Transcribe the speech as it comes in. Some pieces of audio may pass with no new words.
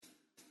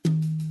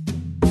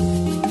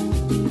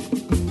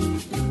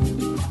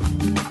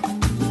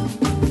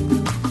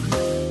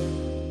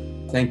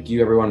Thank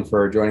you everyone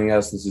for joining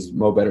us. This is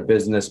Mo Better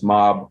Business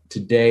Mob.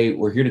 Today,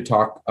 we're here to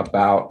talk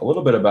about a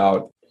little bit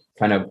about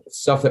kind of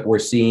stuff that we're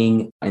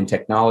seeing in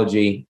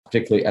technology,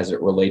 particularly as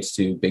it relates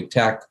to big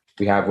tech.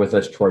 We have with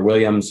us Troy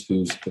Williams,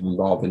 who's been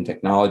involved in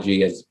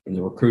technology as in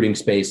the recruiting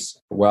space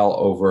well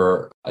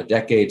over a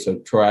decade. So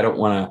Troy, I don't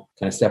want to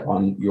kind of step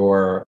on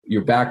your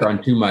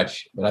background too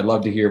much, but I'd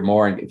love to hear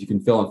more. And if you can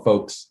fill in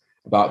folks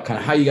about kind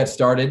of how you got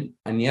started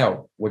and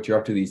what you're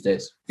up to these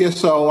days. Yeah,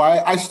 so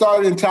I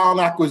started in talent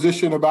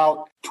acquisition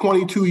about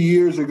 22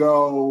 years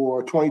ago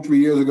or 23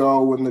 years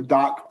ago when the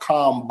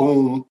dot-com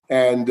boom.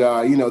 And,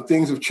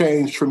 things have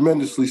changed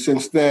tremendously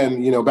since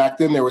then. Back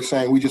then they were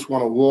saying we just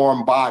want a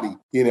warm body,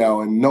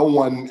 and no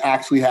one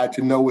actually had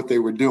to know what they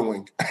were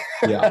doing.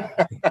 Yeah.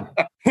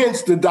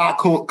 Hence the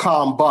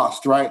dot-com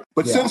bust, right?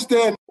 But Since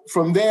then,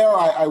 from there,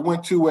 I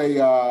went to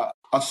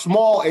a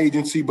small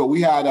agency, but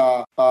we had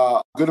a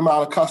good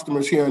amount of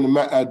customers here in the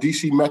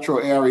DC metro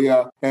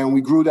area. And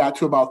we grew that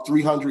to about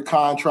 300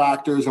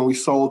 contractors, and we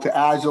sold to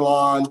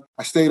Agilon.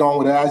 I stayed on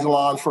with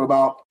Agilon for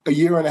about a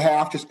year and a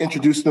half, just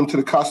introducing them to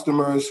the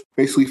customers,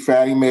 basically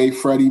Fannie Mae,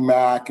 Freddie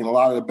Mac, and a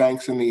lot of the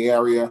banks in the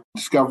area,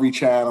 Discovery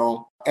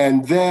Channel.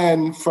 And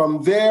then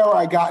from there,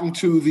 I got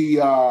into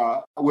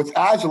with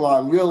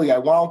Agilon, really, I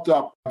wound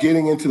up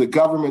getting into the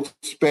government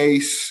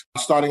space,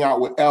 starting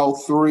out with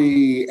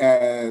L3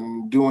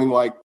 and doing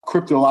like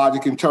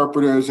cryptologic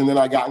interpreters. And then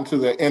I got into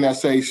the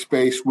NSA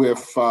space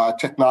with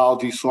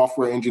technology,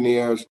 software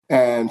engineers,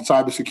 and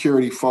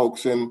cybersecurity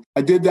folks. And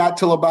I did that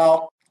till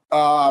about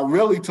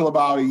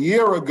a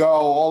year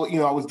ago.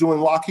 I was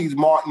doing Lockheed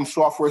Martin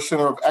Software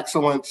Center of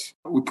Excellence.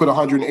 We put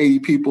 180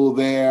 people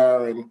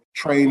there and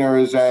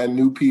trainers and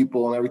new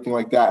people and everything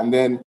like that. And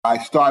then I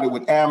started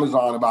with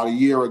Amazon about a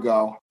year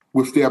ago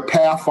with their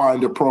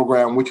Pathfinder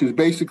program, which is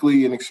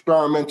basically an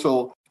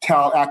experimental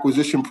talent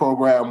acquisition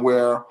program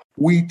where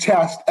we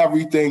test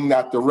everything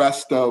that the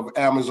rest of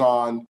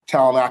Amazon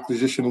talent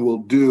acquisition will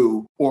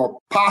do or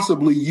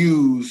possibly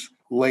use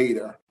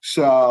later.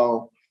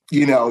 So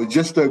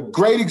just a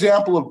great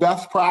example of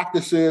best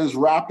practices,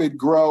 rapid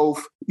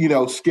growth,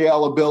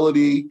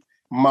 scalability.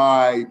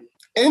 My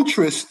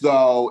interest,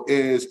 though,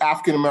 is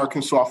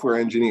African-American software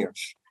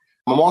engineers.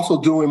 I'm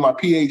also doing my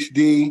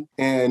Ph.D.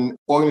 in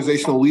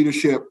organizational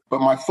leadership,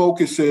 but my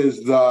focus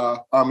is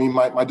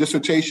my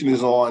dissertation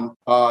is on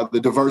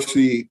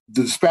the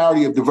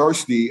disparity of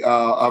diversity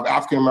of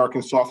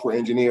African-American software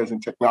engineers in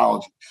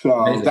technology. So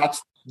Amazing.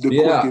 That's the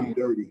quick and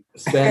dirty.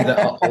 Spanned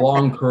a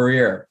long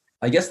career.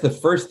 I guess the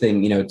first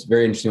thing, it's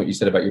very interesting what you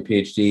said about your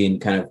PhD and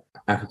kind of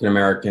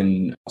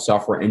African-American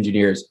software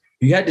engineers.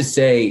 You had to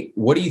say,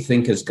 what do you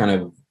think is kind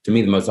of, to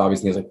me, the most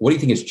obvious thing is what do you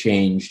think has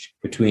changed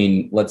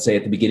between, let's say,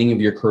 at the beginning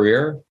of your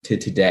career to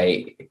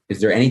today?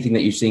 Is there anything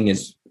that you're seeing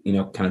is,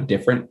 kind of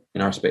different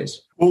in our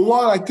space? Well,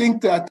 one, I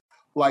think that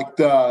like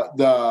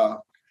the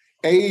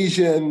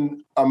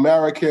Asian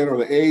American or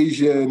the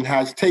Asian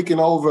has taken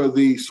over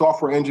the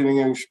software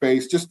engineering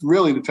space, just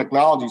really the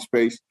technology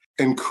space,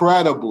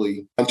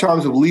 incredibly in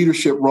terms of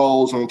leadership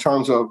roles and in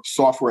terms of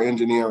software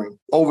engineering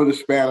over the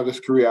span of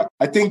his career.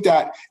 I think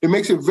that it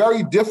makes it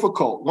very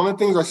difficult. One of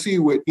the things I see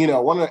with,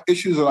 one of the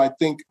issues that I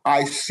think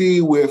I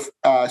see with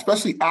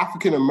especially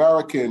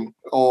African-American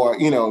or,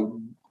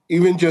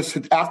 even just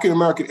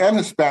African-American and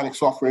Hispanic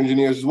software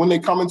engineers is when they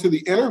come into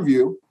the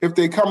interview, if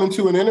they come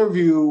into an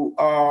interview,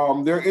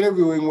 they're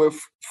interviewing with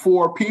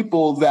 4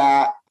 people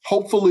that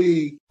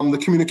hopefully the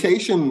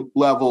communication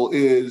level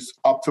is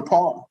up to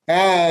par.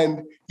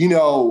 And,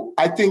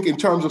 I think in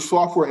terms of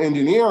software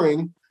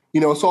engineering,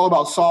 it's all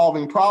about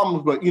solving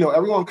problems, but,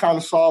 everyone kind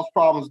of solves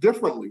problems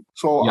differently.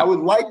 So I would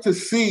like to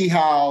see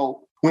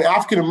how when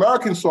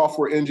African-American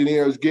software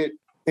engineers get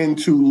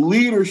into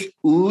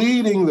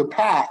leading the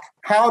pack,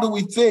 how do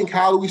we think?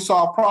 How do we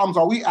solve problems?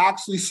 Are we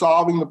actually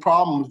solving the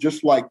problems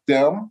just like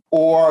them?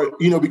 Or,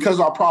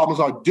 because our problems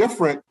are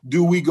different,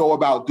 do we go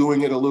about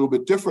doing it a little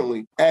bit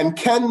differently? And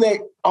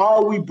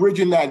are we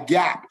bridging that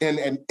gap in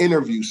an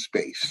interview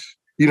space?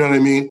 You know what I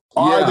mean?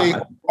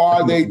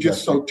 Are they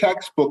just so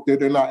textbook that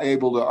they're not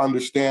able to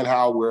understand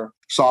how we're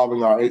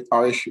solving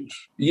our issues?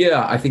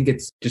 Yeah, I think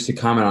it's just a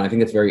comment on, I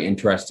think it's very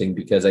interesting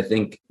because I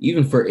think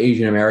even for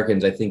Asian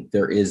Americans, I think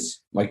there is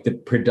like the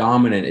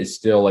predominant is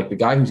still like the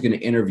guy who's going to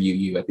interview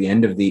you at the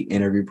end of the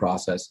interview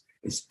process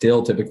is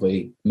still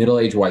typically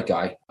middle-aged white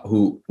guy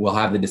who will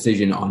have the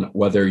decision on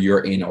whether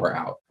you're in or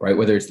out, right?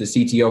 Whether it's the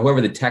CTO, whoever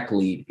the tech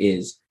lead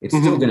is, it's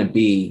still going to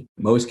be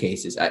most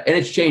cases. And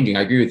it's changing.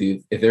 I agree with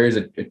you. If there is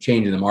a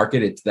change in the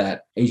market, it's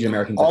that Asian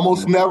Americans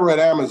almost never at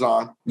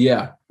Amazon.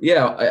 Yeah.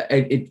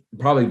 It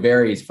probably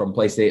varies from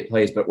place to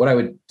place. But what I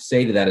would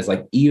say to that is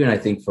like, even I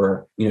think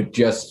for,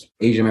 just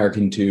Asian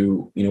American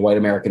to, white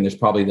American, there's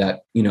probably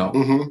that,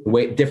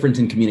 difference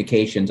in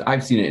communications.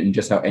 I've seen it in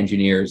just how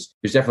engineers,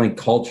 there's definitely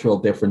cultural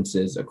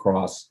differences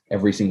across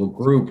every single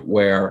group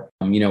where,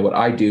 what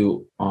I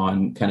do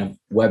on kind of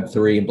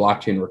Web3 and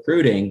blockchain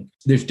recruiting,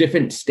 there's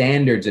different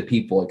standards that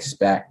people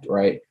expect,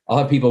 right? I'll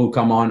have people who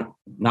come on,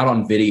 not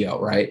on video,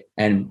 right?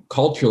 And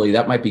culturally,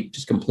 that might be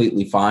just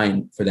completely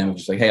fine for them.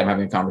 Just like, hey, I'm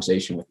having a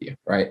conversation with you,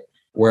 right?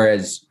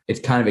 Whereas it's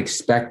kind of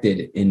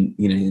expected in,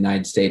 the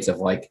United States of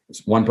like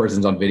one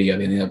person's on video,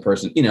 then the other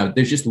person,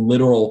 there's just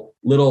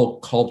little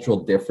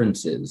cultural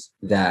differences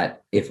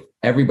that if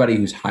everybody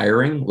who's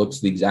hiring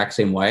looks the exact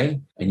same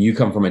way and you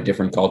come from a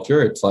different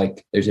culture, it's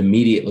like there's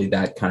immediately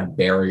that kind of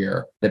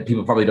barrier that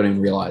people probably don't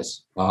even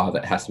realize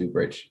that has to be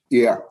bridged.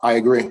 Yeah, I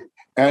agree.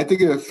 And I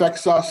think it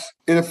affects us.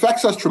 It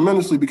affects us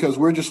tremendously because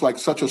we're just like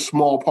such a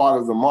small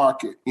part of the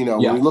market. When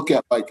you look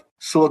at like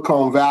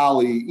Silicon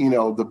Valley,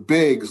 the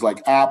bigs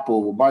like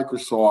Apple,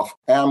 Microsoft,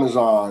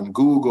 Amazon,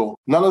 Google,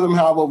 none of them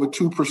have over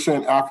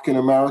 2%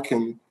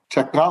 African-American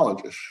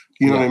technologists.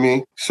 You know what I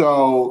mean?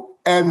 So,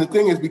 and the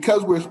thing is,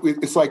 because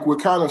it's like we're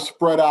kind of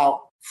spread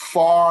out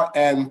far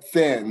and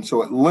thin.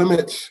 So it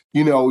limits,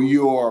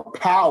 your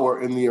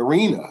power in the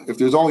arena. If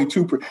there's only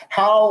 2%,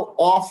 how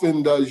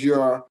often does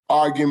your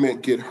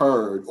argument get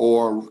heard?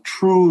 Or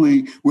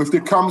truly, if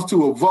it comes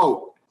to a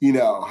vote,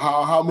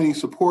 how many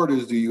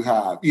supporters do you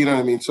have? You know what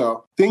I mean?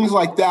 So things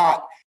like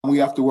that we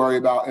have to worry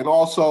about. And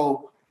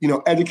also,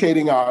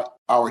 educating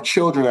our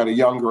children at a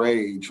younger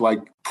age, like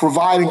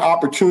providing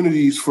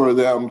opportunities for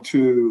them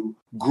to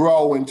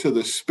grow into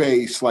the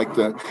space, like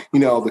the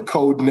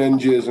code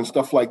ninjas and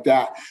stuff like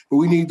that. But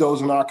we need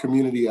those in our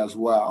community as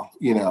well,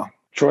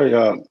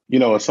 Troy,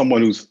 as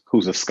someone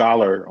who's a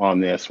scholar on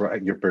this,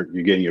 right? You're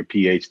getting your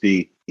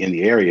Ph.D. in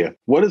the area.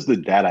 What does the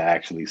data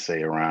actually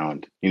say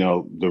around,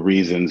 the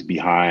reasons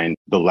behind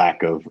the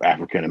lack of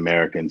African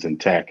Americans in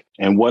tech?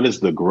 And what does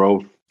the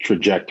growth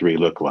trajectory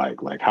look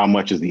like? Like, how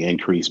much has the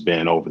increase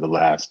been over the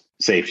last,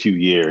 say, few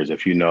years,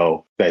 if you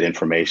know that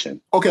information?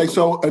 Okay,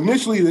 so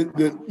initially,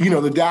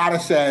 the data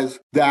says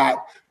that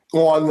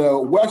on the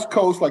West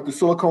Coast, like the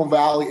Silicon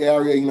Valley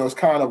area, it's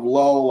kind of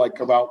low, like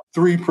about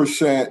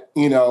 3%,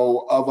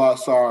 of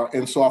us are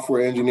in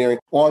software engineering.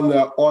 On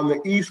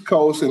the East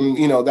Coast, and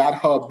that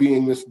hub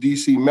being this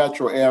DC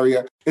metro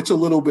area, it's a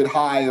little bit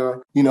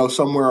higher,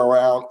 somewhere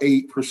around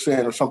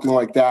 8% or something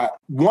like that.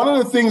 One of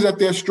the things that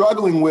they're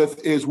struggling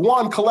with is,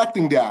 one,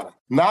 collecting data.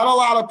 Not a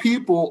lot of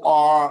people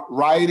are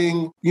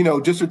writing,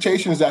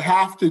 dissertations that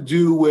have to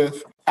do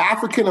with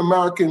African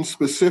Americans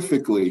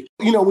specifically.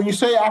 When you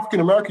say African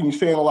American, you're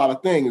saying a lot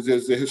of things.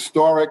 There's the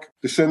historic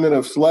descendant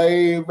of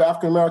slave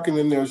African American,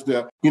 and there's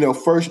the,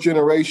 first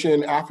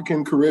generation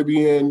African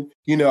Caribbean,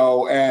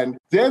 and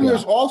then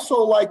there's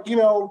also like,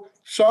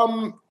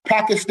 some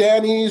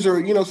Pakistanis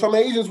or, some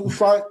Asians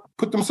will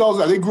put themselves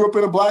out. They grew up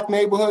in a black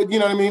neighborhood, you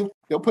know what I mean?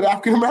 They'll put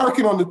African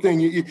American on the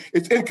thing.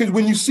 It's because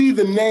when you see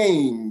the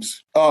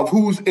names of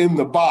who's in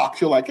the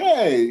box, you're like,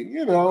 hey,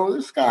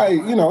 this guy,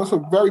 it's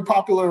a very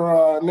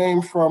popular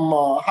name from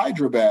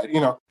Hyderabad,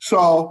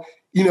 So,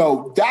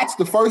 that's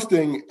the first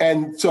thing.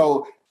 And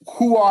so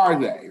who are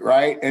they,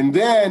 right? And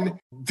then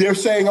they're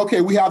saying,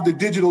 okay, we have the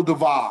digital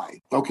divide.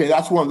 Okay,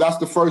 that's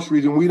the first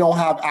reason. We don't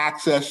have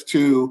access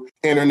to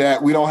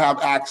internet. We don't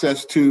have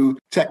access to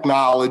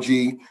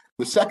technology.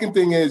 The second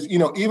thing is,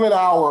 even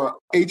our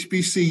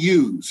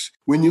HBCUs,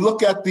 when you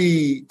look at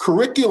the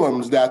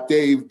curriculums that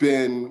they've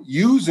been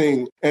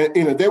using, and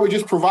they were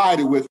just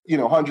provided with,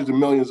 hundreds of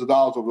millions of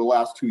dollars over the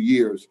last 2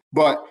 years.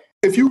 But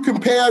if you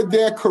compare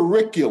their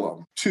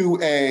curriculum to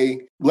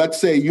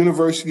let's say,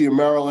 University of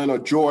Maryland or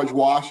George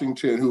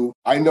Washington, who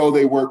I know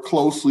they work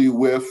closely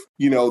with,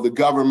 the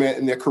government,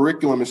 and their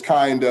curriculum is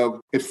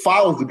it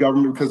follows the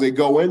government because they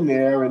go in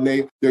there and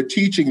they're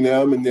teaching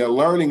them and they're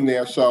learning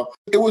there. So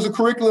it was a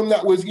curriculum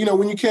that was,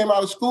 when you came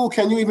out of school,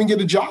 can you even get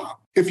a job?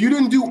 If you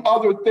didn't do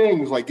other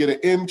things like get an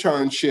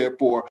internship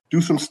or do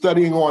some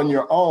studying on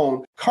your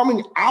own,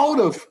 coming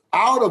out of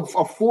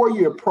a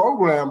 4-year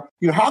program,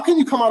 how can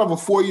you come out of a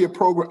 4-year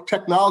program,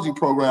 technology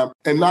program,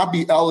 and not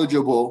be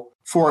eligible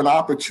for an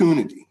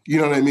opportunity?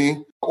 You know what I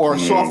mean? Or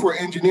software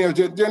engineers.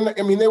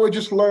 They were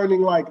just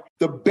learning like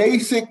the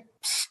basic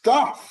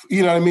stuff,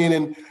 you know what I mean?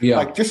 And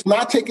like just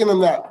not taking them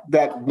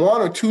that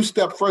 1 or 2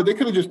 step further. They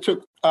could have just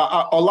took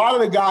a lot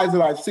of the guys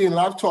that I've seen, and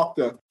I've talked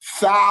to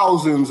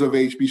thousands of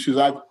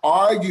HBCUs. I've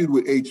argued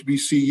with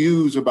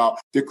HBCUs about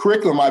the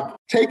curriculum. I've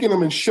taken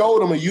them and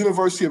showed them a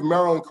University of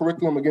Maryland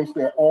curriculum against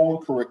their own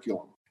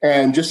curriculum.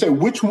 And just say,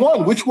 which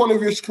one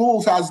of your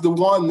schools has the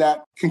one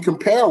that can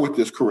compare with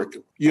this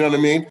curriculum? You know what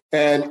I mean?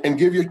 And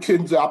give your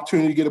kids the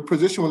opportunity to get a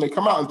position when they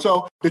come out. And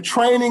so the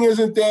training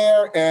isn't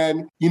there.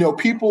 And,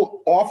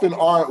 people often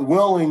aren't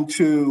willing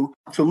to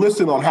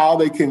listen on how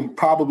they can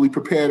probably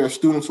prepare their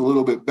students a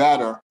little bit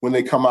better when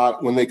they come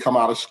out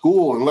of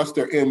school, unless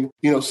they're in,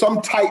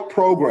 some tight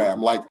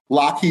program. Like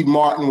Lockheed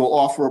Martin will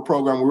offer a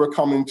program where we're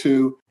coming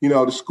to,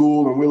 the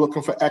school and we're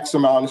looking for X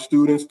amount of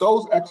students.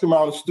 Those X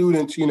amount of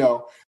students,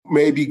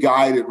 may be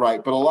guided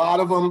right. But a lot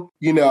of them,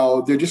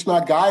 they're just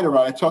not guided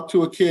right. I talked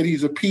to a kid,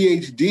 he's a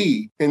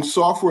Ph.D. in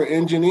software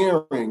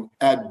engineering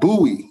at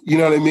Bowie. You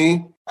know what I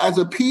mean? As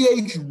a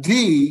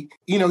Ph.D.,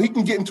 he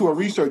can get into a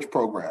research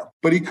program,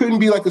 but he couldn't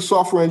be like a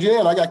software engineer.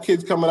 And I got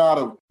kids coming out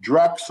of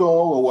Drexel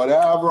or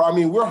whatever.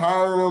 We're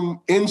hiring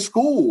them in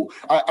school,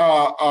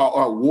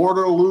 or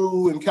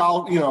Waterloo and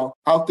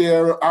out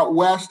there out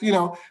west.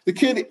 The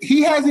kid,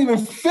 he hasn't even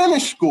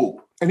finished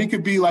school. and he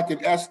could be like an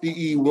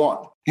SDE 1.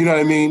 You know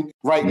what I mean?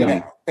 Right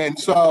now. And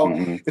so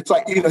it's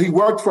like, he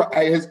worked for,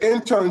 his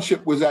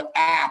internship was at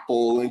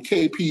Apple and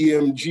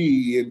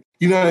KPMG, and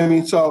you know what I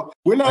mean? So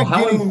we're not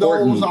getting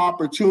those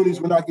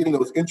opportunities. We're not getting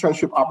those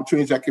internship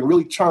opportunities that can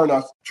really turn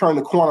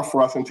the corner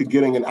for us into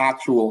getting a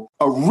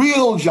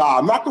real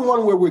job, not the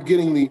one where we're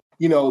getting the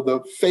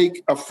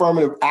fake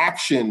affirmative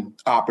action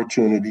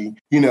opportunity.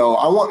 I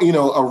want,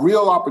 a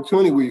real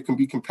opportunity where you can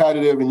be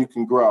competitive and you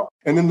can grow.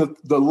 And then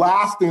the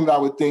last thing that I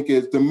would think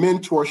is the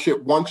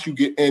mentorship once you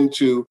get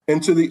into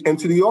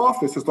the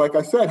office. It's like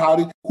I said,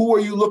 who are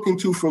you looking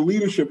to for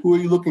leadership? Who are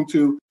you looking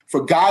to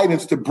for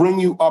guidance to bring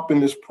you up in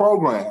this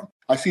program?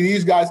 I see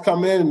these guys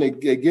come in and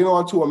they get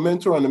onto a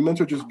mentor, and the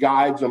mentor just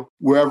guides them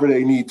wherever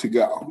they need to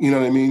go. You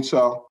know what I mean?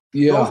 So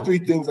those three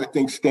things I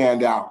think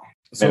stand out.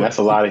 So, and that's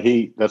a lot of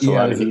heat. There's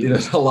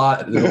a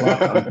lot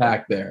to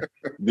unpack there.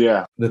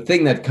 Yeah. The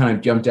thing that kind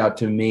of jumped out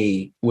to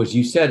me was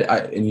you said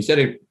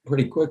it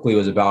pretty quickly,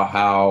 was about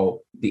how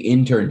the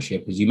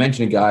internship, as you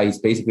mentioned, a guy, he's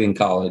basically in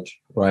college,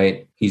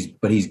 right? He's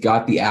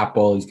got the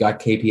Apple, he's got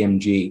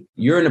KPMG.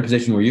 You're in a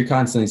position where you're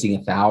constantly seeing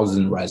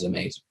 1,000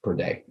 resumes per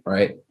day,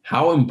 right?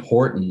 How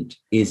important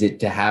is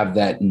it to have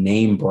that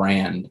name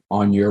brand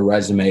on your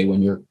resume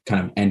when you're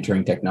kind of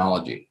entering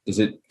technology? Does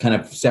it kind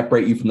of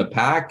separate you from the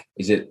pack?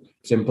 Is it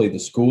simply the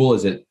school?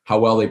 Is it how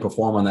well they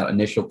perform on that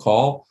initial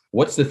call?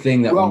 What's the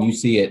thing that when you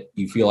see it,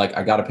 you feel like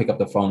I got to pick up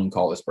the phone and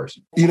call this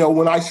person?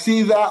 When I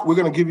see that, we're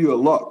going to give you a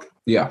look.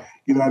 Yeah.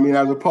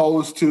 As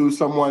opposed to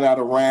someone at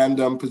a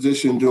random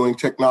position doing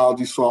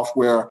technology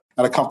software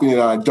at a company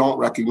that I don't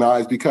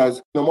recognize,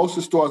 because most of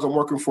the stores I'm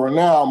working for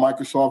now,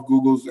 Microsoft,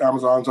 Google's,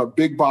 Amazon's, are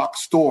big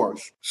box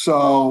stores.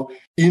 So,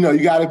 you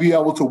got to be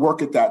able to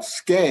work at that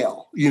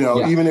scale,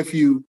 even if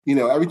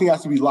everything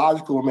has to be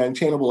logical and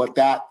maintainable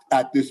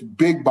at this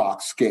big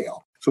box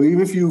scale. So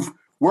even if you've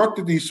worked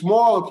at these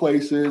smaller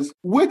places,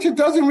 which it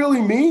doesn't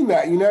really mean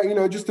that,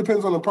 it just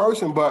depends on the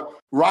person. But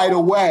right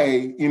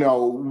away,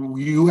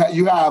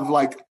 you have,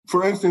 like,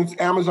 for instance,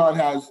 Amazon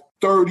has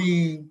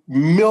 30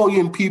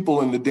 million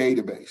people in the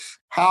database.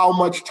 How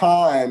much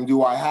time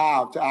do I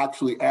have to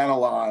actually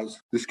analyze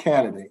this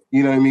candidate?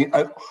 You know what I mean?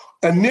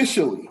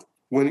 Initially,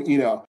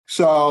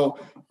 so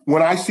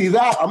when I see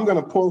that, I'm going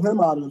to pull him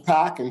out of the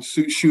pack and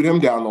shoot him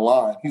down the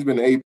line. He's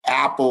been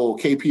Apple,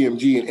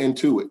 KPMG, and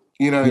Intuit.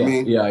 You know what I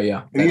mean?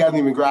 Yeah. And he hasn't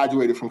even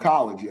graduated from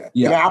college yet.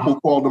 Yeah. And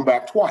Apple called him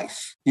back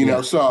twice,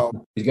 so.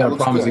 He's got a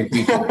promising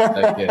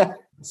future.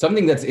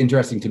 Something that's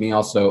interesting to me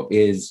also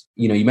is,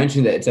 you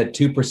mentioned that it's at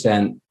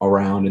 2%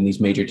 around in these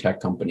major tech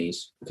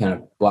companies, kind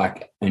of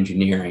Black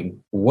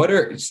engineering.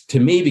 To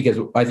me, because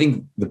I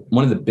think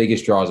one of the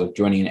biggest draws of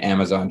joining an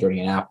Amazon, joining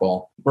an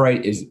Apple,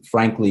 right, is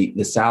frankly,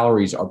 the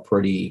salaries are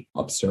pretty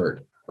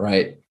absurd.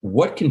 Right.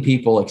 What can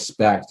people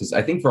expect? Because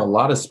I think for a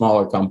lot of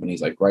smaller companies,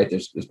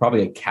 there's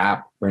probably a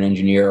cap for an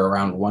engineer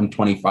around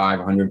 125,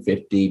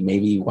 150,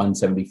 maybe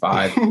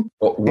 175.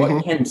 But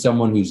what can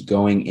someone who's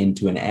going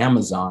into an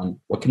Amazon,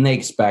 what can they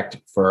expect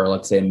for,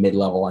 let's say, a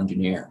mid-level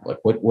engineer? Like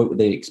what would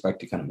they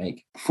expect to kind of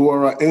make?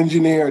 For an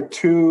engineer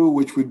 2,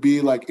 which would be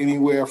like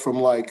anywhere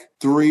from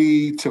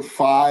 3 to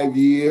 5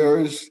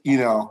 years,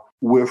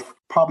 with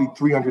probably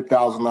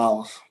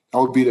 $300,000.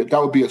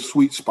 That would be a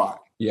sweet spot.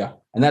 Yeah.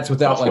 And that's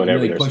without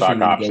really pushing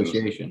the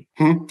negotiation.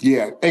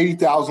 Yeah.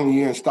 $80,000 a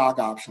year in stock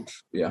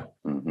options. Yeah.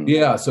 Mm-hmm.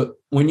 Yeah. So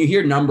when you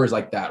hear numbers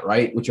like that,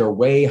 right, which are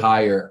way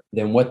higher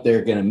than what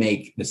they're going to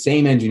make, the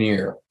same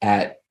engineer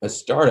at a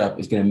startup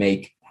is going to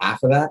make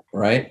half of that,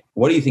 right?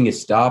 What do you think is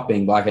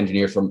stopping Black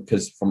engineers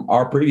because from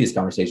our previous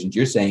conversations,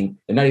 you're saying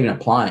they're not even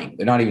applying.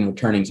 They're not even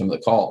returning some of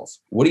the calls.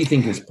 What do you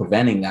think is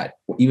preventing that,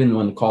 even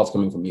when the call is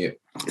coming from you?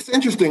 It's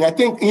interesting. I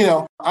think,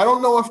 I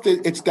don't know if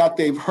it's that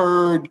they've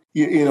heard,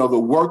 the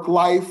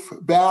work-life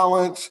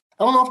balance.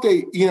 I don't know if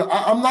they,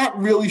 I'm not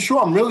really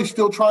sure. I'm really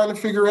still trying to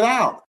figure it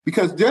out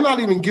because they're not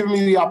even giving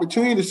me the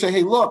opportunity to say,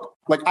 hey, look,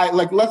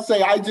 let's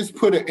say I just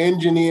put an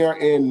engineer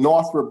in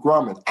Northrop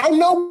Grumman. I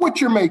know what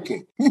you're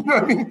making. You know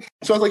what I mean?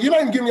 So I was like, you're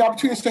not even giving me the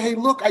opportunity to say, hey,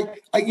 look, I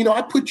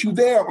put you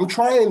there. I'm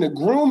trying to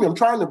groom you. I'm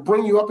trying to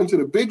bring you up into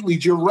the big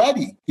leagues. You're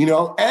ready,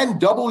 and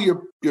double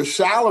your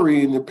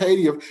salary and the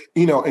pay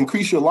to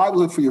increase your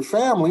livelihood for your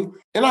family.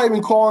 They're not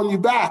even calling you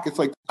back. It's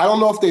like, I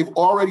don't know if they've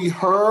already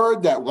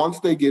heard that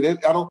once they get it.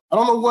 I don't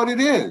know what it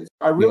is.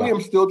 I really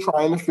am still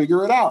trying to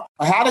figure it out.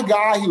 I had a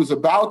guy, he was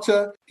about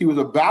to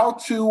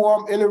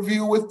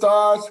interview with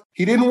us.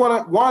 He didn't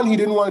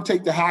want to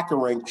take the Hacker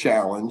Rank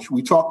challenge.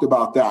 We talked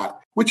about that,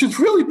 which is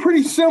really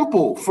pretty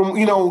simple from,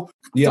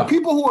 the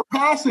people who are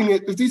passing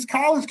it, if these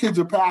college kids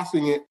are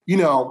passing it,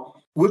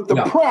 with the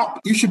prep,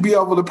 you should be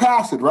able to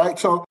pass it, right?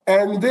 So,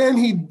 and then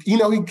he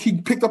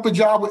picked up a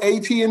job with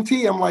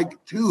AT&T. I'm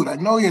like, dude, I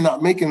know you're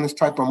not making this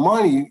type of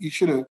money. You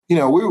should have,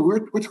 we're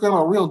talking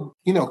about real,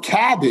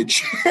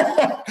 cabbage,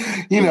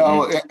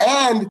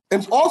 and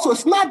it's also,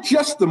 it's not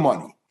just the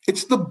money.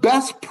 It's the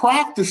best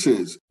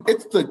practices.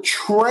 It's the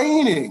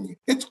training.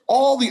 It's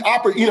all the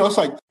it's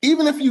like,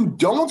 even if you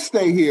don't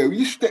stay here,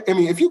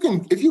 if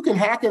you can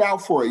hack it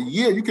out for a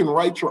year, you can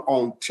write your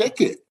own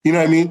ticket. You know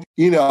what I mean?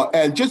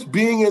 And just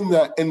being in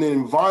the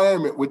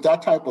environment with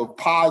that type of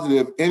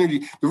positive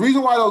energy. The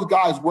reason why those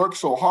guys work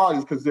so hard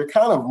is because they're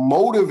kind of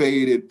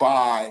motivated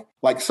by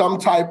like some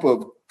type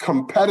of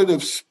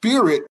competitive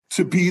spirit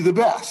to be the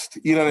best.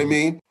 You know what I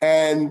mean?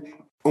 And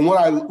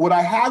what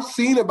I have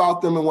seen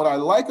about them and what I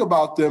like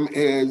about them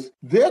is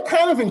they're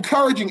kind of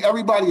encouraging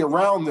everybody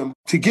around them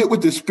to get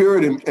with the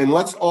spirit and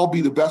let's all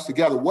be the best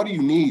together. What do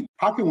you need?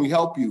 How can we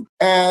help you?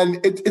 And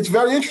it's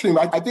very interesting.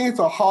 I think it's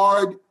a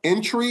hard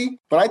entry,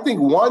 but I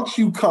think once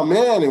you come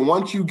in and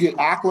once you get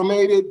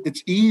acclimated,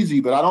 it's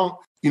easy. But I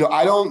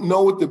don't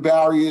know what the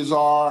barriers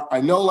are. I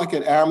know, like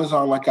at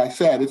Amazon, like I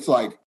said, it's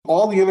like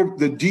all the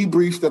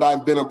debriefs that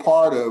I've been a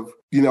part of,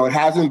 it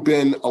hasn't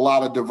been a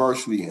lot of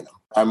diversity in them,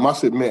 I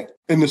must admit.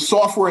 In the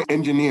software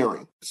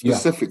engineering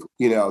specifically,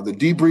 the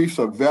debriefs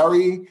are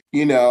very,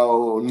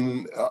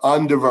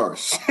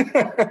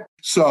 undiverse.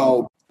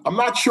 So I'm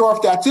not sure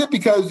if that's it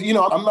because,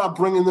 I'm not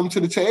bringing them to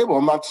the table.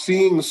 I'm not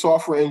seeing the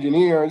software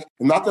engineers.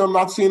 And not that I'm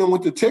not seeing them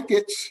with the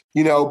tickets,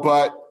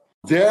 but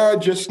they're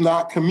just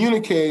not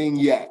communicating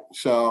yet.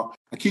 So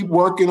I keep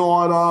working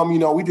on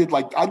them.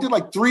 I did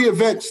like 3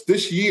 events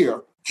this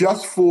year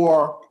just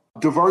for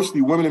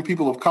diversity, women and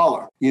people of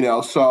color,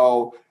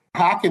 so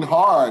hacking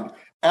hard.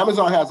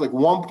 Amazon has like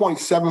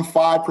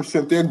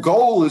 1.75%. Their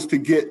goal is to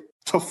get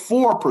to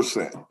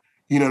 4%.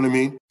 You know what I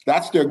mean?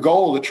 That's their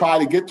goal, to try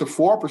to get to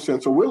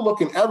 4%. So we're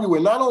looking everywhere.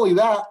 Not only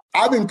that,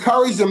 I've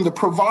encouraged them to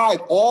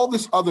provide all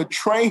this other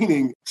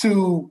training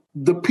to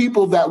the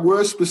people that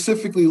we're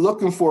specifically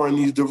looking for in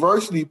these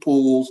diversity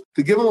pools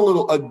to give them a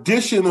little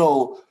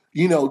additional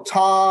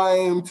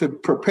time to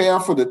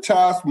prepare for the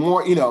test,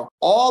 more,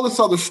 all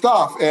this other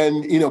stuff.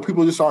 And,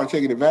 people just aren't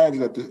taking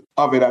advantage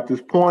of it at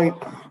this point.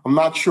 I'm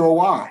not sure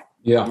why.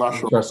 Yeah,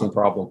 interesting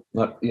problem.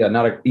 Not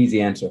an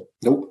easy answer.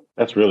 Nope.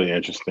 That's really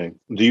interesting.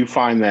 Do you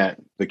find that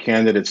the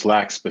candidates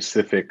lack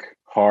specific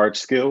hard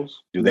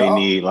skills? Do they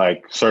need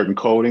like certain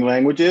coding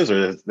languages,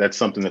 or is that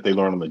something that they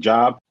learn on the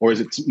job? Or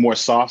is it more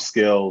soft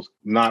skills,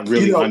 not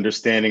really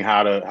understanding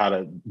how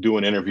to do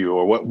an interview?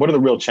 Or what are the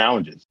real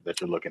challenges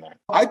that you're looking at?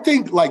 I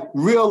think like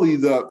really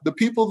the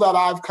people that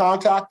I've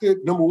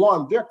contacted, number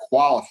one, they're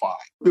qualified.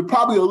 They're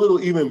probably a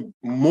little even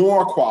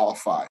more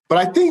qualified. But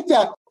I think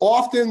that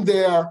often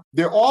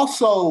they're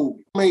also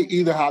may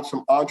either have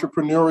some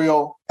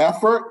entrepreneurial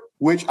effort,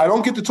 which I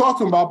don't get to talk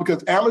to them about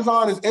because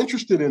Amazon is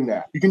interested in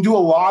that. You can do a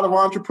lot of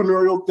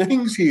entrepreneurial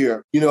things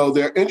here.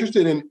 They're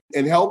interested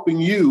in helping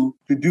you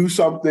to do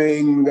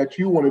something that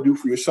you want to do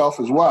for yourself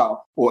as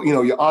well. Or,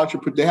 your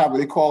entrepreneur,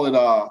 they call it,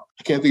 I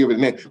can't think of it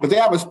name, but they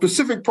have a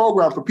specific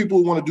program for people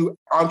who want to do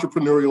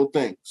entrepreneurial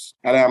things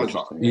at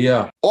Amazon.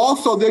 Yeah.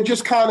 Also, they're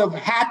just kind of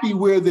happy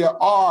where they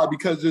are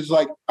because there's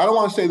like, I don't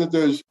want to say that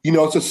there's,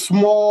 it's a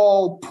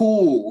small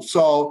pool.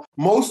 So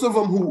most of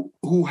them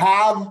who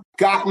have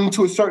gotten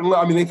to a certain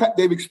level,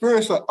 they've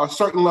experienced a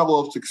certain level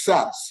of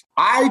success.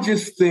 I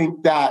just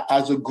think that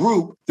as a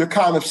group, they're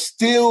kind of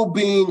still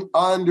being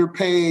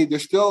underpaid. They're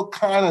still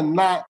kind of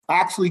not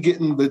actually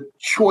getting the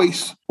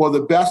choice or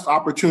the best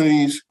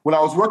opportunities. When I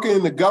was working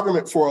in the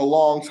government for a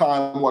long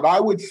time, what I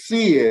would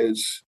see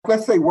is,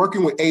 let's say,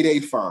 working with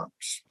 8A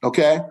firms,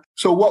 okay?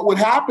 So what would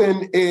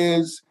happen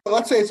is,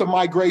 let's say it's a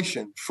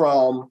migration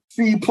from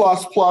C++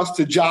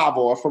 to Java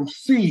or from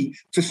C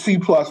to C++.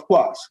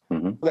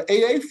 Mm-hmm. The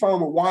 8A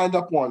firm would wind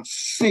up on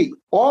C.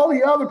 All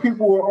the other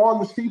people were on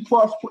the C++,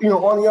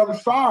 on the other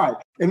side.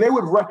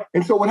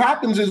 And so what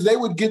happens is they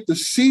would get the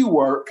C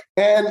work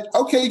and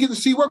okay, you get the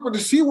C work, but the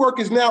C work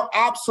is now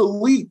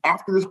obsolete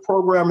after this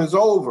program is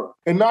over.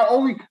 And not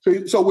only,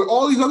 so with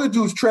all these other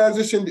dudes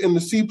transitioned in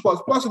the C++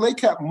 and they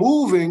kept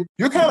moving,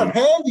 you're kind of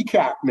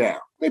handicapped now.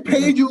 They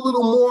paid you a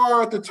little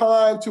more at the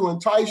time to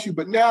entice you,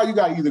 but now you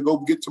got to either go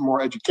get some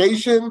more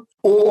education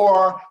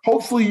or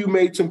hopefully you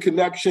made some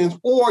connections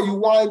or you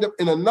wind up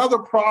in another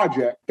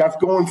project that's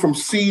going from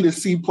C to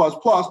C++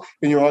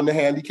 and you're on the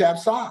handicap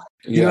side.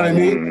 You know what I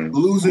mean?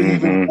 Losing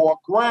even more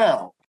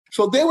ground.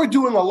 So they were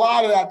doing a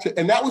lot of that,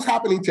 and that was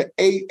happening to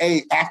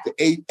 8A after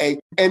 8A.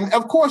 And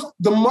of course,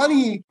 the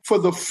money for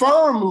the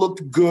firm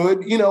looked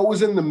good, it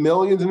was in the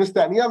millions and this,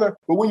 that, and the other.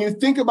 But when you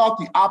think about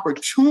the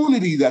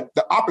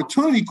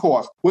opportunity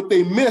cost, what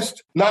they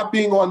missed not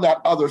being on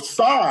that other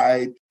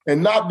side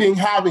and not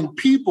having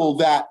people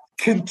that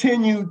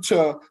continue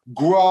to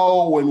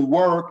grow and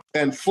work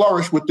and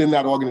flourish within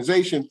that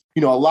organization,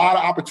 a lot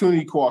of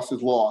opportunity cost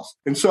is lost.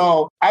 And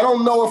so I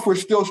don't know if we're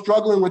still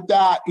struggling with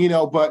that,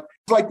 but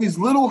it's like these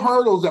little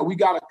hurdles that we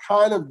got to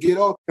kind of get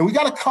over and we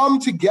got to come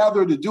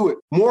together to do it.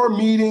 More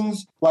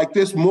meetings like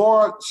this,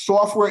 more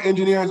software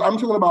engineers. I'm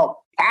talking about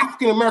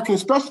African-American,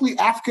 especially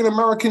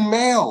African-American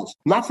males.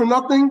 Not for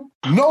nothing,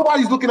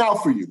 nobody's looking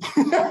out for you.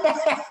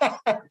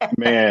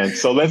 Man,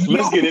 so let's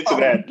get into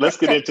that. Let's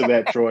get into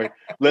that, Troy.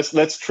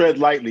 Let's tread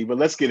lightly, but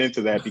let's get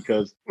into that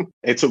because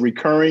it's a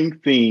recurring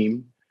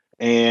theme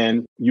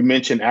And you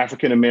mentioned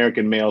African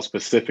American males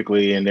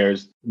specifically, and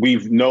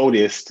we've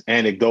noticed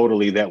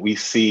anecdotally that we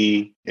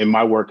see in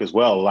my work as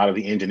well, a lot of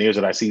the engineers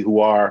that I see who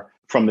are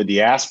from the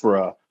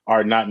diaspora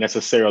are not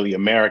necessarily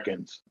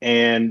Americans,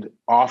 and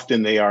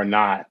often they are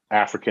not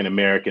African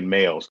American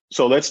males.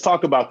 So let's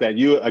talk about that.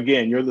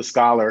 You're the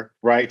scholar,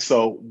 right?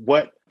 So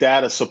what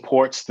data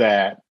supports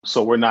that?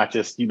 So we're not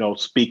just,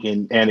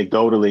 speaking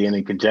anecdotally and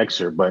in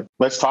conjecture, but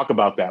let's talk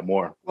about that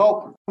more.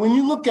 Well, when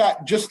you look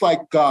at just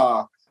like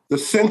the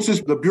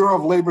census, the Bureau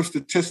of Labor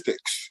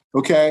Statistics,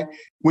 okay?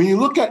 When you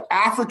look at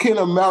African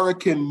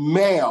American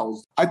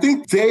males, I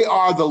think they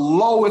are the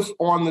lowest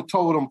on the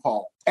totem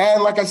pole.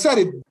 And like I said,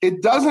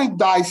 it doesn't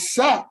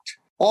dissect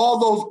all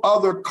those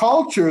other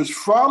cultures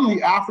from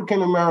the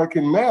African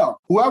American male.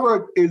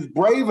 Whoever is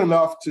brave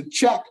enough to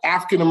check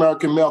African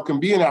American male can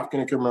be an African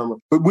American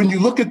male. But when you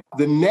look at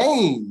the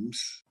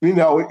names,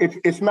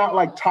 it's not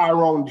like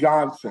Tyrone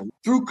Johnson.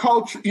 Through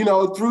culture,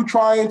 through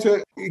trying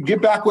to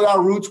get back with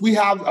our roots,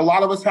 a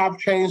lot of us have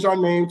changed our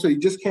names, so you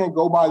just can't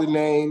go by the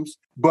names.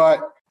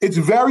 But it's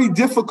very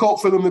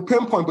difficult for them to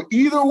pinpoint. But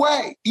either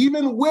way,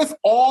 even with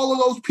all of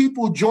those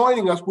people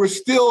joining us, we're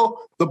still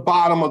the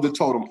bottom of the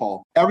totem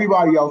pole.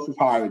 Everybody else is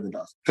higher than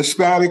us.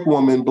 Hispanic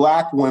women,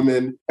 Black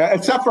women,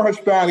 except for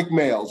Hispanic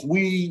males.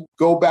 We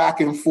go back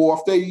and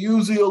forth. They're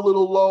usually a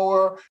little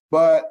lower,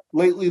 but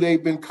lately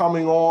they've been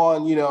coming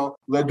on.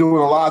 They're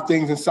doing a lot of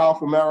things in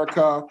South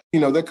America.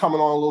 They're coming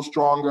on a little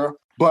stronger.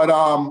 But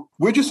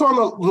we're just on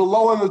the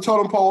low end of the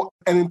totem pole.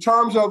 And in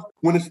terms of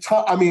when it's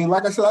time,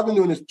 like I said, I've been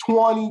doing this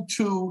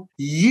 22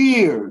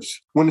 years.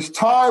 When it's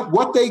time,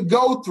 what they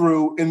go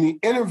through in the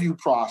interview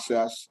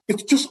process,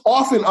 it's just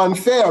often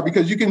unfair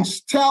because you can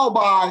tell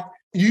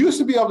you used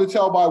to be able to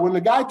tell by when the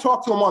guy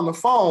talked to him on the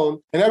phone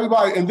and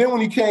then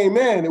when he came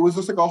in, it was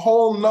just like a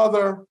whole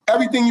nother,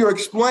 everything you're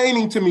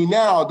explaining to me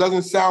now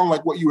doesn't sound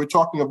like what you were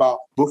talking about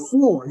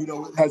before.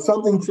 Has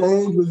something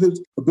changed with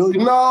his ability?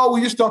 No,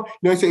 we just don't,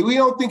 they say, we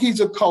don't think he's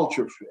a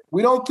culture fit.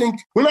 We're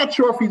not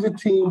sure if he's a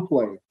team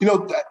player.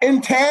 The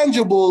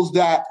intangibles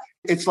that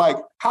it's like,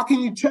 how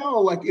can you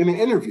tell like in an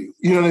interview?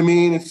 You know what I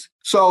mean?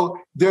 So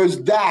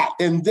there's that.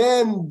 And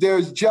then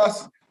there's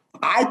just,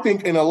 I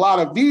think in a lot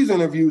of these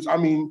interviews, I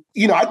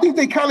think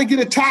they kind of get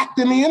attacked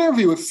in the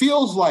interview. It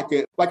feels like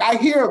it. Like I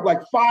hear like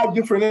 5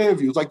 different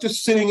interviews, like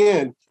just sitting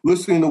in,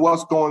 listening to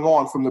what's going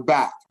on from the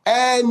back.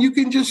 And you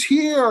can just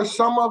hear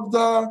some of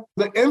the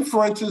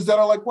inferences that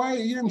are like, why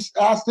you didn't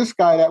ask this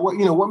guy that?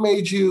 What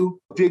made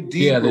you dig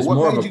deeper? Yeah, there's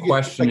more of a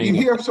questioning.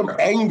 You hear some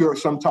anger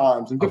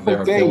sometimes and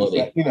different things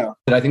that.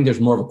 But I think there's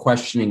more of a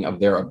questioning of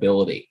their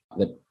ability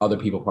that other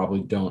people probably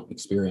don't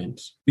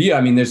experience. But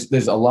yeah,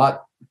 there's a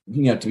lot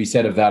to be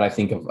said of that. I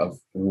think of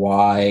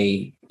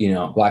why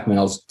Black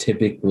males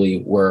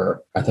typically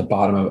were at the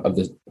bottom of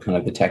the kind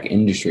of the tech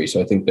industry.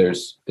 So I think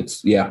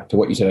to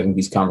what you said, I think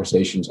these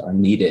conversations are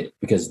needed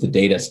because the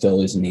data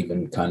still isn't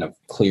even kind of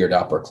cleared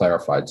up or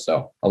clarified.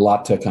 So a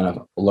lot to kind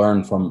of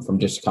learn from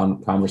just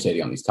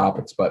conversating on these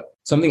topics. But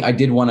something I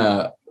did want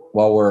to,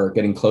 while we're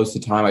getting close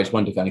to time, I just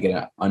wanted to kind of get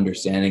an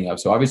understanding of.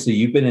 So obviously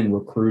you've been in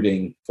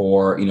recruiting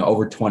for,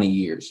 over 20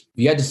 years.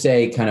 If you had to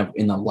say kind of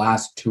in the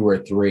last 2 or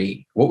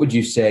 3, what would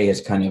you say has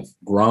kind of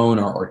grown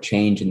or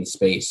changed in the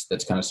space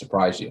that's kind of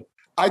surprised you?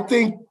 I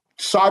think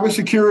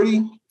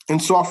cybersecurity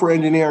and software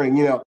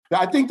engineering,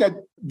 I think that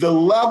the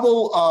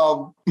level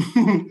of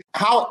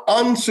how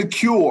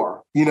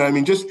unsecure,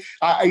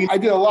 I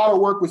did a lot of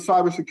work with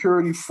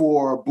cybersecurity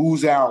for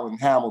Booz Allen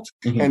Hamilton.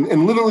 Mm-hmm.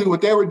 And literally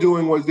what they were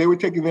doing was they were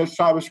taking their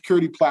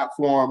cybersecurity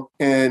platform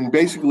and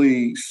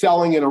basically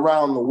selling it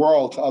around the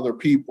world to other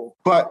people.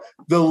 But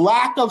the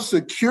lack of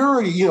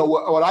security,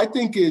 what I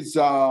think is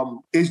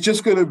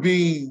just going to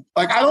be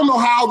like, I don't know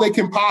how they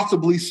can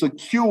possibly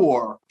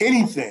secure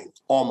anything.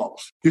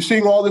 Almost. You're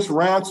seeing all this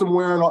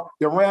ransomware and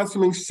they're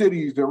ransoming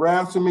cities, they're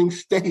ransoming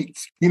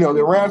states,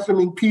 they're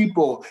ransoming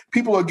people.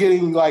 People are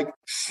getting like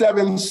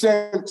 7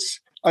 cents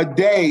a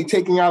day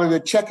taking out of their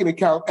checking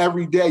account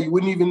every day. You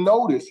wouldn't even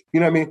notice.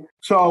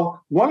 So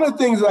one of the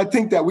things that I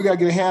think that we got to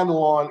get a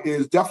handle on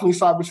is definitely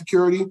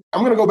cybersecurity.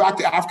 I'm going to go back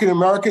to African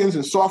Americans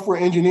and software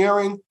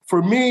engineering.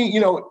 For me,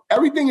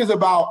 everything is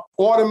about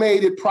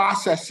automated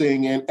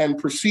processing and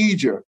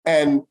procedure.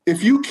 And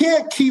if you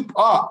can't keep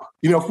up,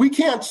 if we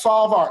can't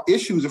solve our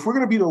issues, if we're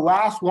going to be the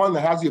last one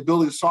that has the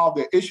ability to solve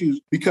their issues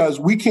because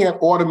we can't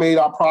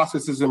automate our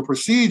processes and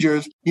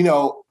procedures,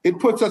 it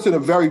puts us in a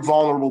very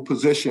vulnerable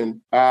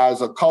position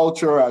as a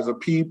culture, as a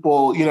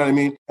people,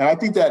 And I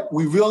think that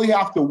we really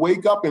have to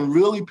wake up and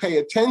really pay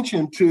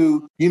attention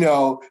to,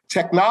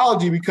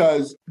 technology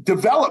because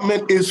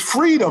development is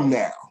freedom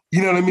now.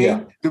 You know what I mean?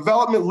 Yeah.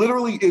 Development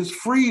literally is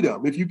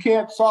freedom. If you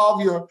can't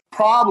solve your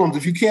problems,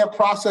 if you can't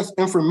process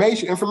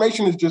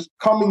information is just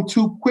coming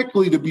too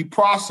quickly to be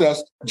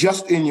processed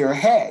just in your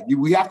head.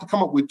 We have to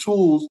come up with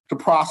tools to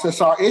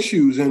process our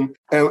issues. And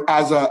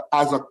as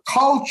a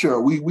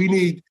culture, we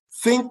need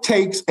think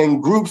tanks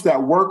and groups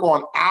that work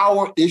on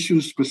our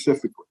issues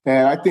specifically.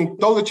 And I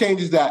think those are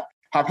changes that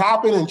have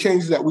happened and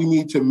changes that we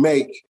need to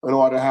make in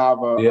order to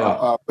have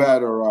a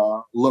better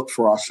look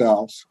for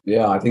ourselves.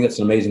 Yeah, I think that's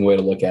an amazing way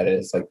to look at it.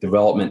 It's like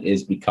development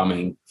is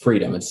becoming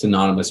freedom. It's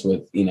synonymous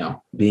with,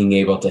 being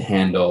able to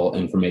handle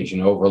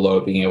information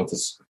overload, being able to,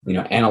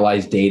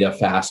 analyze data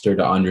faster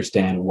to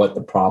understand what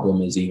the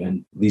problem is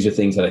even. These are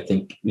things that I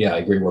think, I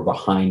agree, we're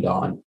behind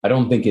on.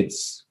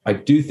 I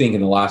do think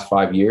in the last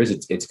 5 years,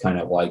 it's kind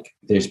of like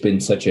there's been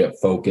such a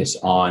focus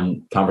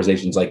on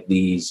conversations like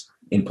these,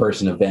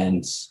 in-person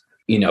events,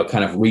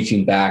 kind of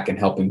reaching back and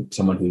helping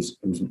someone who's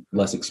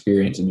less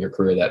experienced in your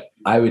career, that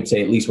I would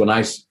say, at least when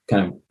I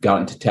kind of got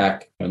into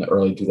tech in the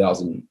early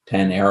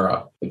 2010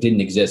 era, it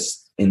didn't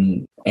exist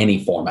in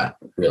any format,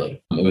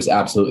 really. It was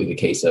absolutely the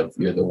case of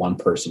you're the one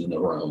person in the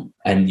room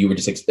and you were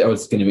just, that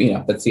was going to be,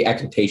 that's the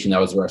expectation. That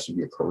was the rest of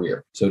your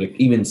career. So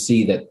to even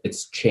see that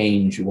it's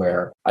changed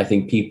where I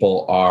think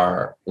people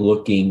are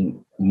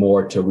looking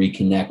more to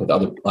reconnect with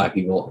other Black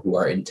people who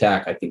are in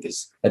tech, I think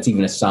that's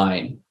even a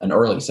sign, an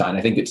early sign.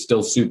 I think it's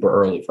still super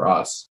early for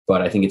us,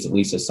 but I think it's at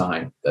least a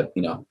sign that,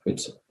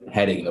 it's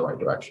heading in the right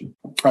direction.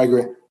 I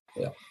agree.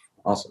 Yeah.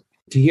 Awesome.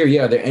 To hear,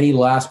 are there any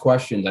last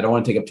questions? I don't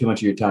want to take up too much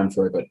of your time,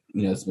 Troy, but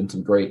it's been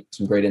some great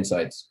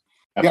insights.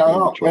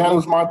 Yeah, man, it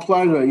was my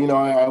pleasure.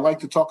 I like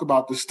to talk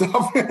about this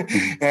stuff,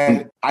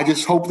 and I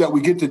just hope that we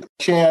get the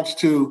chance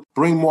to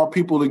bring more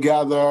people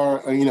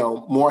together,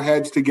 more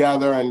heads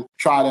together, and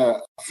try to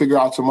figure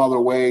out some other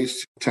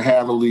ways to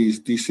handle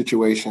these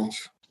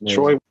situations.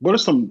 Troy, what are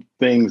some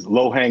things,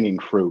 low-hanging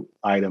fruit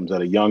items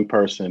that a young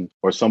person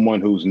or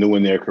someone who's new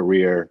in their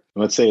career,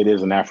 let's say it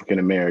is an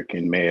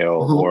African-American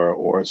male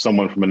or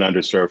someone from an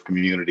underserved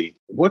community,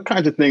 what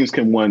kinds of things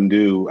can one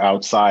do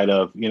outside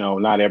of,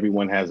 not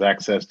everyone has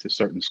access to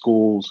certain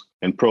schools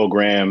and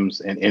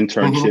programs and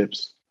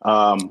internships,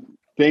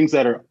 things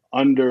that are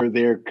under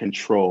their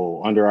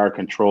control, under our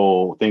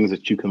control, things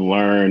that you can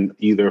learn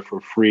either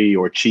for free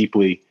or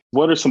cheaply.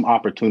 What are some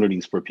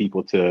opportunities for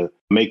people to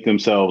make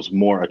themselves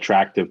more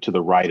attractive to the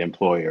right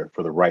employer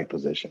for the right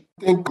position?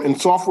 I think in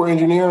software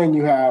engineering,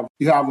 you have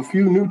a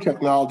few new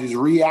technologies,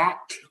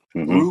 React,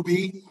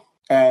 Ruby,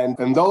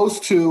 and those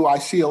two, I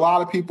see a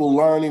lot of people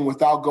learning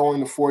without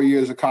going to 4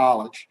 years of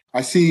college.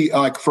 I see,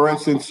 for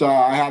instance,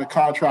 I had a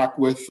contract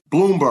with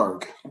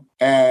Bloomberg,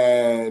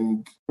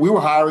 and we were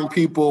hiring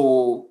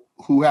people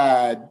who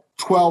had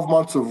 12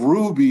 months of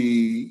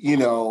Ruby,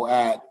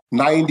 at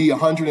 $90,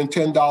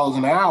 $110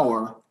 an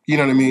hour. You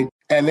know what I mean?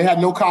 And they had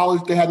no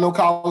college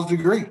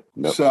degree.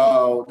 Yep.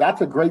 So that's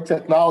a great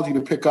technology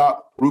to pick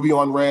up. Ruby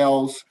on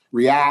Rails,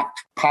 React,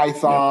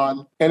 Python.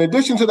 Yep. In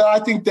addition to that, I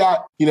think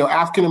that,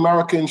 African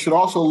Americans should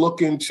also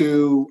look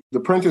into the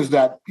printers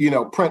that,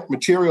 print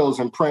materials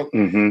and print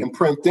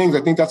things.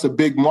 I think that's a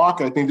big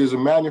market. I think there's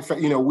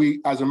a we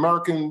as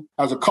American,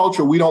 as a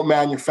culture, we don't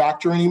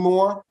manufacture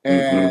anymore.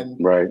 And,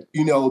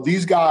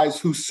 these guys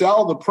who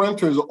sell the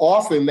printers,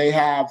 often they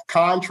have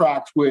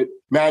contracts with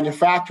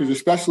manufacturers,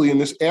 especially in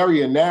this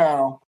area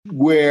now,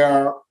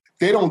 where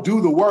they don't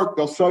do the work.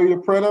 They'll sell you the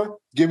printer,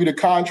 give you the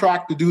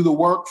contract to do the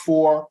work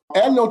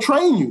and they'll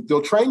train you.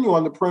 They'll train you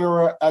on the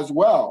printer as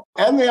well.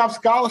 And they have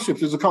scholarships.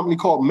 There's a company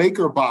called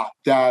MakerBot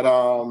that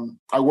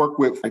I work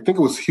with. I think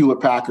it was Hewlett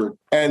Packard.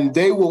 And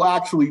they will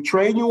actually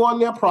train you on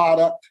their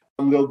product.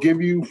 And they'll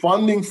give you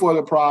funding for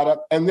the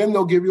product, and then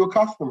they'll give you a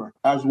customer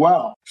as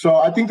well. So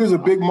I think there's a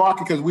big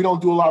market because we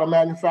don't do a lot of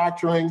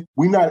manufacturing.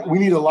 We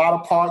need a lot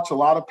of parts, a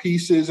lot of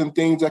pieces and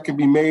things that can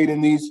be made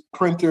in these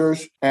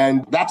printers.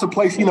 And that's a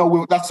place,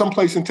 that's some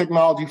place in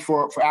technology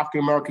for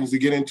African Americans to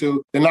get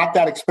into. They're not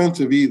that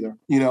expensive either,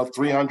 $300,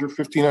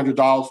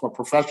 $1,500 for a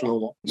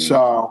professional.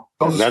 So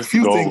those are a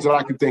few things that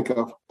I could think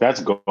of.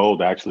 That's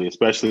gold, actually,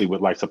 especially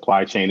with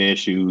supply chain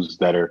issues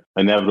that are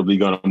inevitably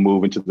going to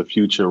move into the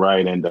future,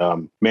 right? And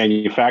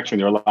manufacturing,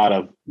 there are a lot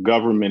of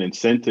government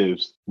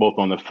incentives, both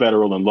on the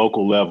federal and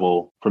local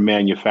level, for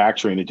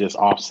manufacturing to just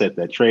offset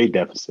that trade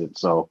deficit.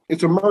 So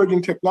it's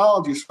emerging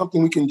technology,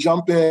 something we can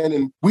jump in,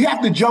 and we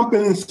have to jump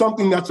in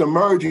something that's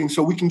emerging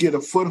so we can get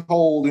a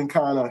foothold and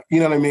kind of, you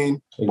know what I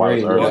mean?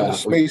 Yeah.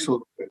 Space a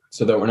little bit.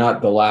 So that we're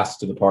not the last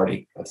to the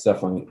party. That's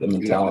definitely the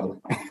mentality.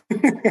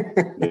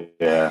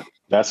 Yeah,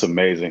 that's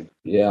amazing.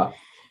 Yeah.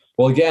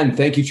 Well, again,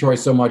 thank you, Troy,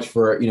 so much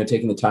for,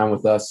 taking the time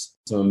with us.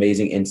 Some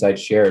amazing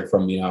insights shared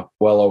from,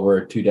 well over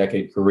a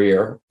 2-decade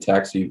career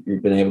tech. So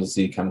you've been able to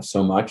see kind of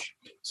so much.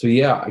 So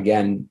yeah,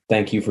 again,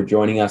 thank you for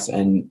joining us.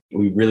 And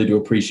we really do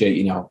appreciate,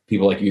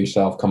 people like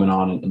yourself coming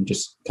on and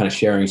just kind of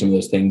sharing some of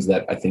those things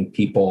that I think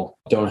people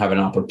don't have an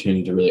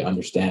opportunity to really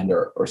understand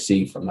or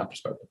see from that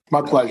perspective.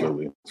 My pleasure.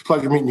 Absolutely. It's a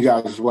pleasure meeting you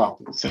guys as well.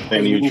 Same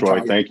to you,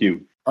 Troy. Thank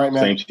you. All right,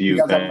 man. Same to you.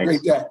 You guys have a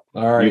great day.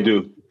 All right. You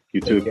do.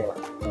 You too. Take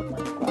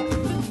care.